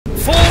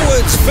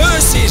forwards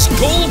versus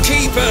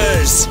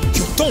goalkeepers.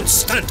 You don't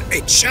stand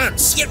a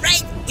chance. You're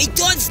right, we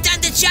don't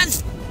stand a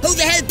chance. Who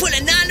the hell put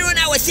a nana on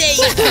our team?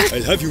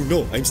 I'll have you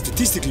know, I'm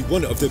statistically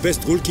one of the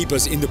best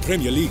goalkeepers in the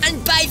Premier League.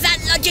 And by that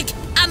logic,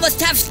 I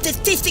must have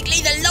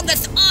statistically the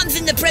longest arms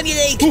in the Premier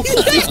League.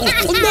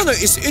 Onana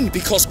is in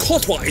because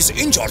Courtois is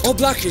injured.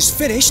 Oblak is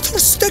finished. Ter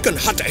Stegen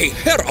had a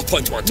hair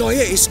appointment. Neuer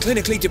is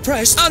clinically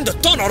depressed. And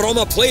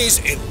Donnarumma plays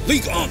in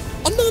League 1.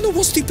 Onana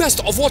was the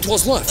best of what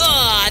was left.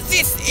 Oh,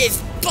 this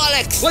is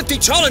bollocks. Let the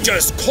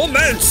challengers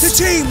commence. The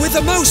team with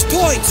the most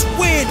points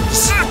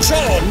wins.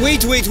 Action!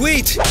 Wait.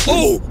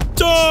 Oh,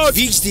 dodge!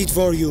 Fixed it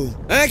for you.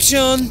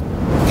 Action!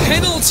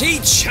 Penalty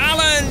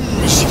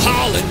challenge!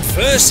 Haaland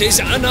versus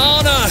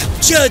Onana.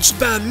 Judged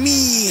by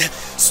me,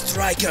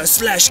 striker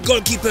 /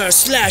 goalkeeper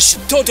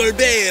 / total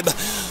babe,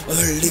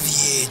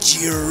 Olivier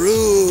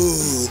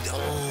Giroud.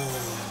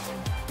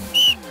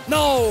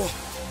 No!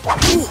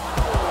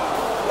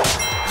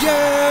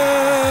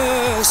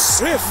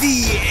 Yes!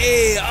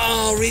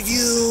 VAR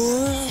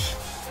review.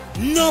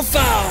 No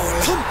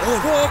foul. Come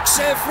on. Works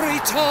every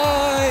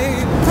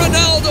time.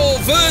 Ronaldo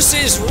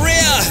versus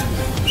Ria.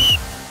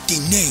 The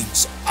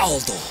name's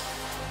Aldo.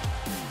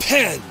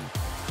 Pen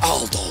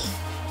Aldo.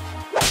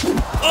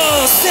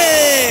 Oh,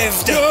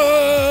 saved!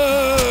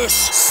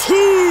 Yes! I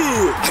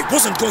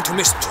wasn't going to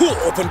miss 2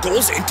 open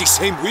goals in the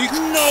same week.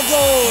 No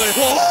goal!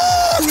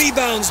 What?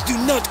 Rebounds do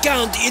not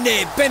count in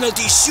a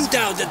penalty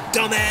shootout,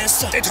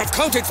 dumbass. They'd have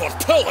counted for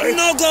Pele.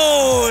 No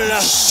goal!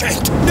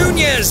 Shit!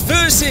 Nunez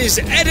versus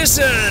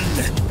Edison.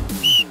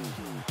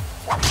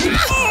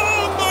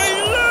 Oh, my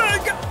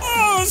leg!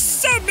 Oh,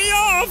 set me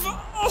off!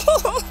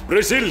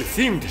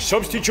 Brazil-themed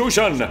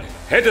substitution.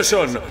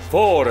 Edison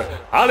for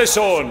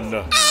Alisson.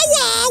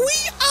 Are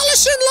we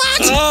Alisson,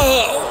 lad?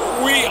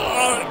 Oh, we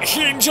are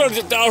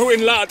injured,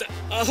 Darwin, lad.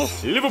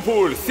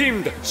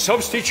 Liverpool-themed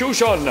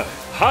substitution.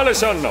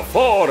 Alisson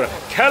for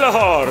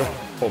Kelleher.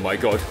 Oh my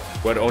god,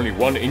 we're only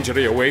 1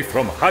 injury away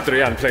from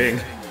Hadrian playing.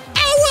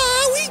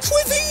 Are we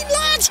Quivine,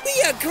 lad?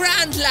 We are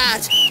grand,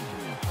 lad.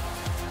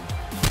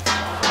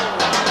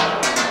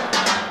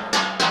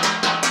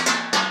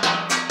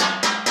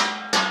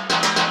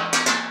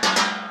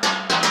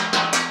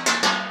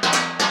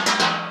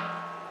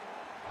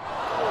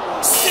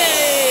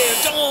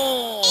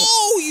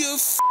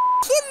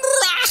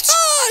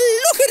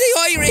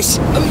 Irish.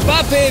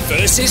 Mbappe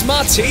versus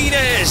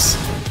Martinez.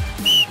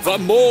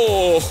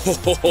 Vamos!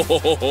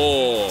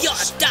 Your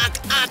dark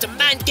art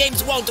mind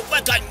games won't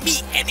work on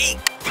me, Eddie.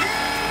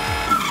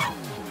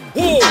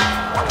 Whoa!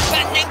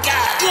 Panenka!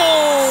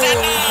 Goal!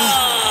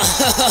 Vamos!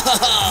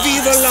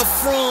 Vive la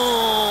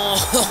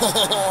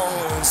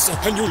France!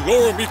 Can you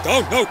lower me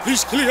down now,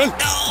 please, Kylian? No,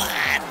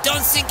 I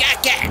don't think I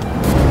can.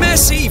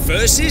 Messi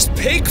versus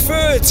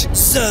Pickford.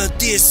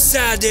 The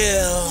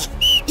saddle.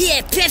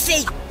 Here,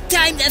 Piffy.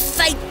 Time to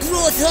fight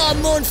growth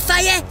hormone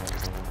fire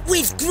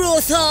with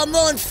growth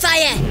hormone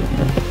fire.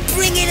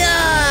 Bring it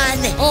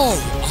on! Oh,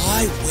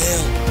 I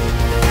will.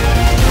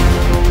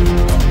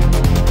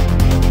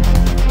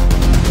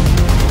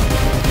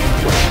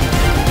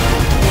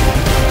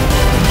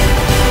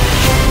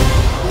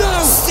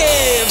 No!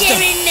 Saved! Get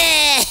in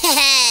there!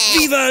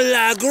 Vive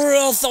la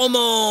growth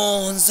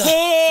hormones!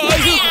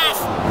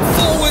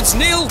 Forwards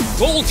 0,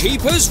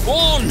 goalkeepers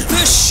 1.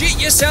 The shit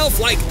yourself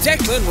like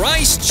Declan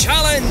Rice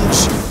challenge.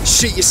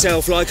 Shit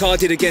yourself like I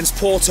did against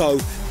Porto.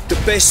 The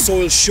best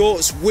soil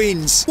shorts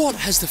wins. What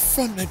has the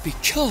frontman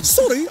become?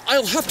 Sorry,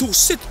 I'll have to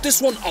sit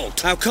this one out.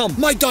 How come?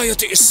 My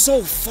diet is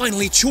so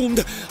finely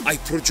tuned, I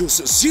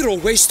produce 0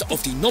 waste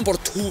of the number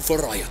 2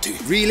 variety.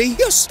 Really?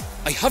 Yes,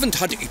 I haven't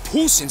had a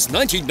poo since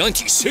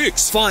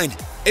 1996. Fine.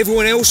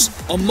 Everyone else,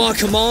 on my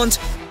command,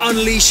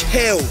 unleash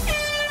hell.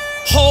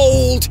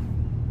 Hold!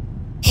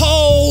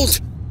 Hold!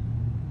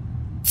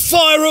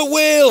 Fire at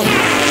will!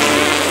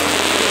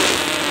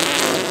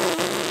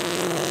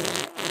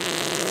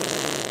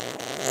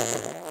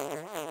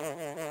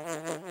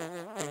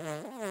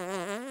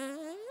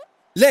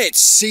 Let's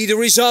see the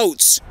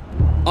results.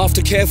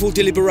 After careful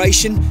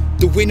deliberation,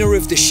 the winner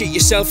of the shit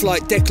yourself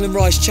like Declan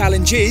Rice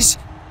challenge is...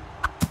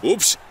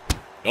 Oops,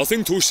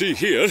 nothing to see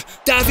here.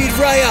 David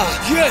Raya!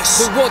 Yes!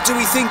 But what do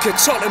we think a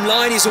Tottenham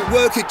line is a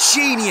work of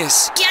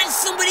genius? Can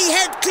somebody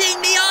help clean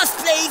me off,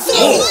 please?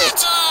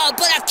 What? Oh,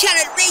 but I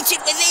cannot reach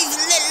it with these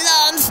little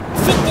arms.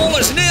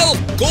 Footballers 0,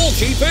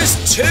 goalkeepers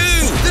 2.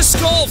 The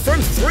score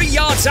from 3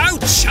 yards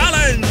out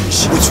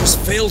challenge, which was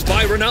failed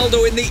by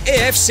Ronaldo in the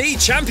AFC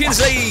Champions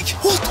League.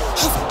 What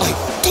have I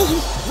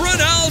done?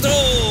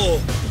 Ronaldo!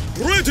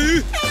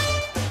 Ready?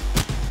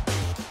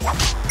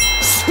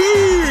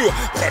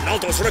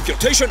 Ronaldo's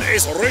reputation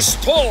is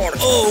restored.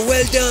 Oh,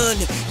 well done.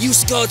 You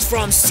scored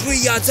from 3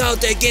 yards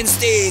out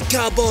against a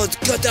cardboard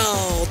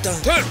cutout.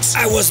 Thanks.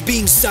 I was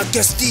being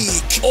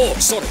sarcastic. Oh,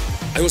 sorry.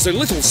 I was a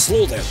little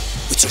slow there.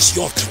 Which is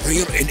your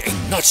career in a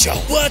nutshell.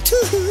 What?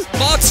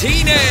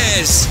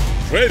 Martinez!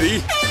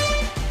 Ready?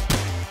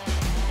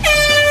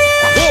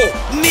 Whoa!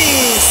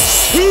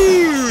 Miss!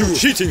 You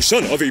cheating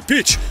son of a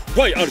bitch!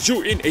 Why are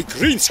you in a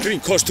green screen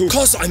costume?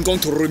 Cause I'm going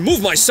to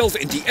remove myself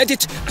in the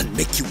edit and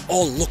make you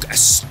all look as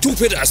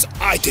stupid as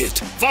I did.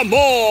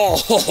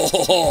 Vamos!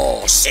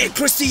 Hey,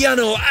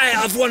 Cristiano, I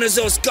have one of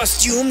those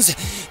costumes,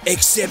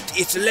 except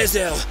it's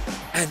leather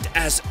and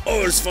has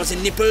holes for the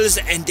nipples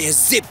and a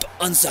zip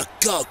on the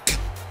cock.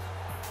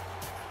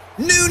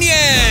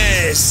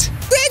 Nunez!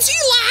 Ready,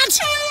 lad?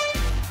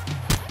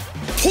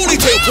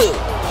 Ponytail pull!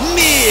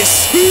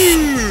 Miss!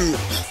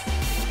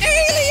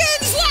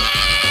 Aliens, lad!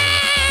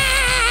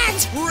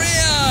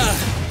 Rhea!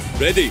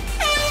 Ready.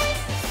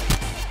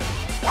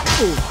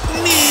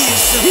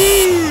 Miss!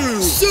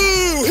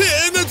 Sue! Hit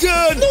him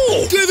again!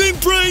 No! Give him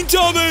brain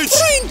damage!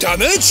 Brain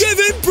damage? Give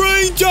him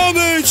brain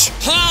damage!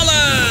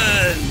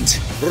 Holland!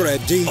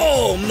 Ready?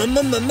 Oh,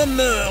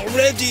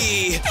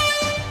 ready!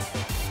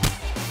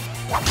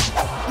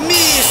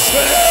 Miss!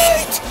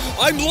 Wait!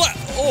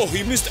 Oh,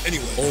 he missed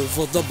anyway.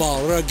 Over the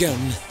bar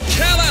again.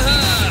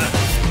 Callahan!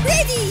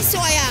 Ready, so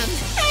I am.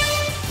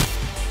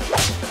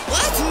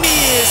 What?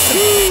 Miss!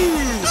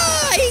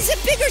 Ah, he's a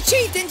bigger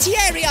cheat than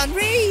Thierry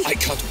Henry. I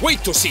can't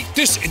wait to see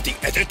this in the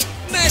edit.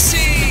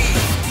 Messi!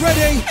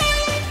 Ready?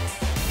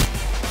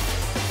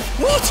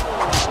 What?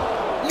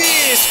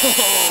 Miss!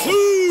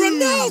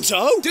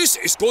 Ronaldo? This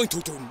is going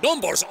to do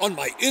numbers on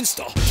my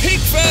Insta.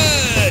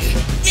 Pickford!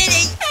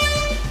 Ready?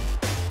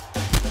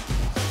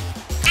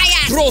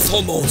 Growth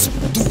hormones,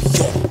 do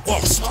your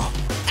worst.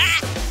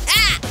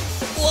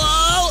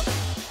 Whoa!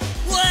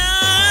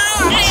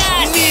 Whoa!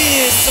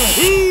 Miss!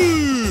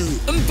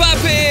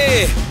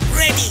 Mbappe!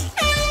 Ready!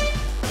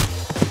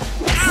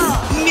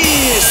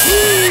 Miss!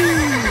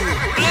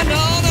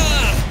 Anana!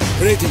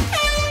 Ready?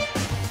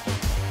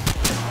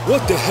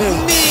 What the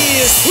hell?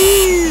 Miss!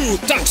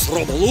 Thanks,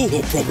 Romelu.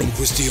 No problem,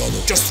 Cristiano.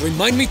 Just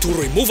remind me to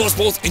remove us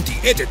both in the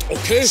edit,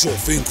 okay? Sure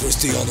thing,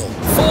 Cristiano.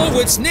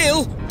 Forwards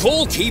 0,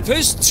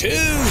 goalkeepers 2.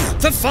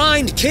 The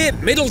Find Kate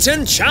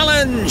Middleton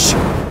Challenge.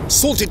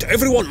 So did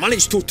everyone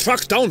manage to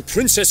track down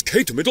Princess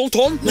Kate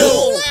Middleton?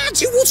 No,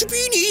 lad, it would have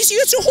been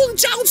easier to hunt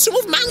down some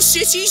of Man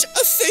City's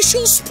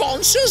official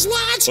sponsors,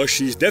 lad. But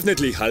she's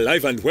definitely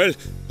alive and well,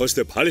 because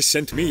the palace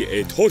sent me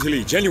a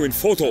totally genuine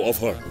photo of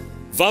her.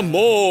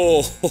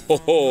 Vamos!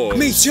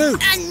 Me too.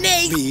 And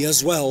me. Me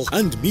as well.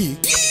 And me.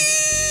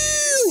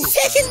 Boo!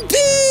 Second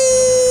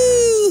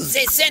boo!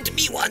 They sent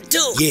me one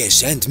too.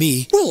 Yes, and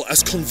me. Well,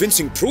 as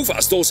convincing proof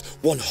as those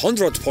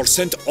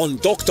 100%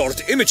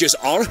 undoctored images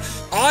are,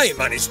 I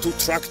managed to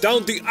track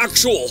down the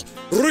actual,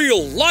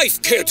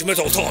 real-life Kate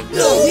Middleton.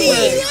 No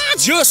way, lad.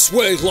 Just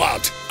wait,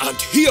 lad. And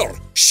here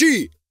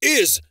she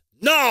is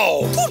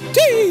now. Good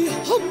day,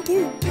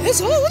 humble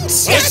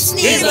peasants. That's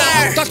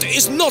Neymar. That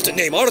is not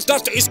Neymar,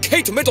 that is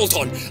Kate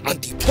Middleton. And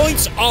the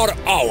points are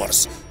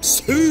ours.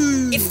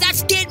 See? If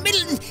that's Kate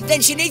Middleton,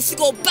 then she needs to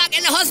go back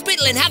in the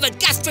hospital and have a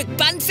gastric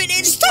band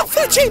fitted. Stop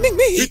fat-shaming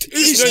me. It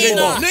is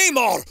Neymar.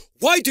 Neymar,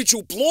 why did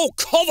you blow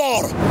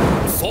cover?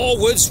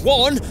 Forwards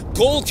 1,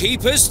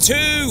 goalkeepers 2.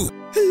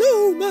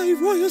 Hello, my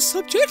royal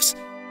subjects.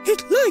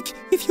 I'd like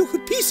if you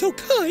could be so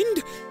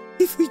kind.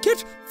 If we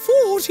get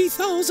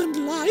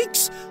 40,000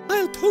 likes,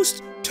 I'll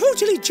post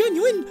totally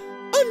genuine,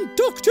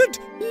 undoctored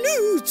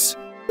nudes.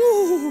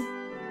 Oh,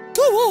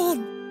 go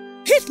on,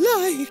 hit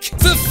like.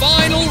 The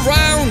final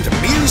round,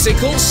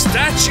 musical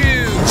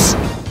statues.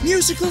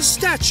 Musical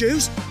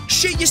statues?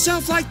 Shit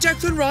yourself like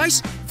Declan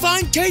Rice?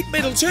 Find Kate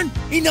Middleton?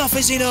 Enough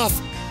is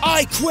enough.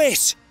 I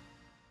quit.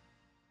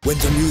 When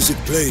the music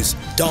plays,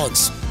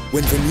 dance.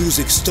 When the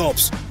music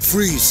stops,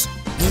 freeze.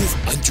 Move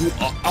and you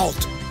are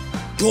out.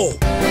 Go.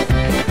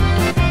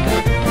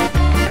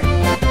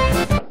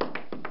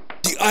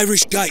 The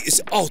Irish guy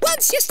is out.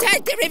 Once you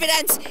start the river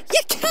dance,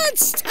 you can't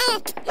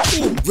stop.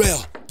 Oh,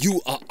 Rhea,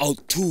 you are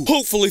out too.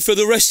 Hopefully for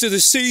the rest of the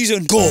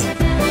season. Go.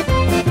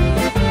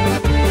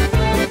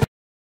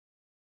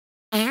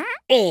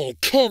 Oh,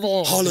 come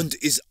on. Holland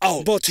is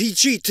out, but he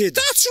cheated.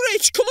 That's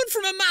rich coming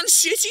from a Man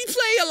City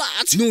player,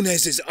 lad.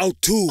 Nunez is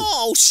out too.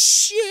 Oh,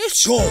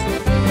 shit. Go.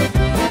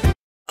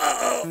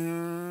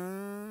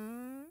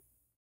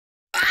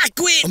 I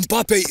quit.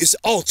 Mbappe is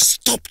out.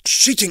 Stop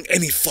cheating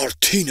any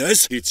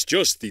Fartinas. It's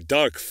just the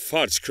dark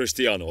farts,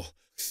 Cristiano.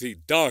 The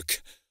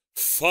dark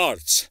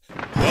farts.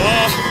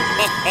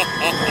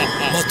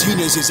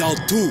 Martinez is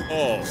out too.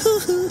 Oh,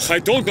 I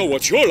don't know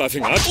what you're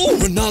laughing at. Oh,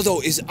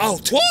 Ronaldo is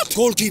out. What?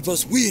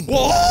 Goalkeepers win.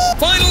 What?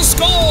 Final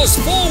scores,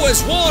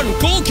 forwards 1,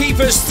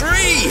 goalkeepers 3.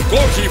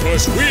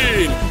 Goalkeepers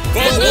win!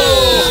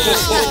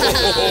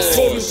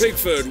 Gordon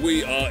Pickford,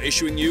 we are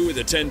issuing you with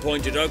a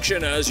 10-point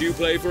deduction as you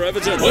play for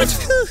Everton. What?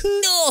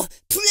 No,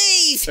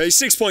 please. A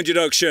 6-point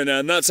deduction,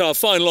 and that's our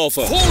final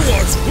offer.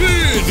 Forwards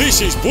win. This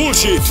is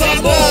bullshit.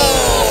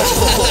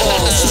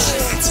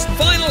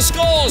 Final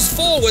scores,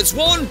 forwards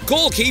 1,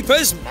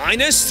 goalkeepers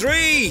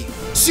 -3.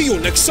 See you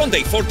next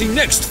Sunday for the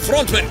next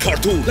Frontmen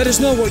cartoon. Let us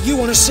know what you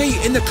want to see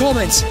in the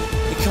comments.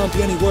 It can't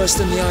be any worse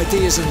than the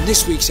ideas in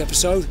this week's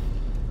episode.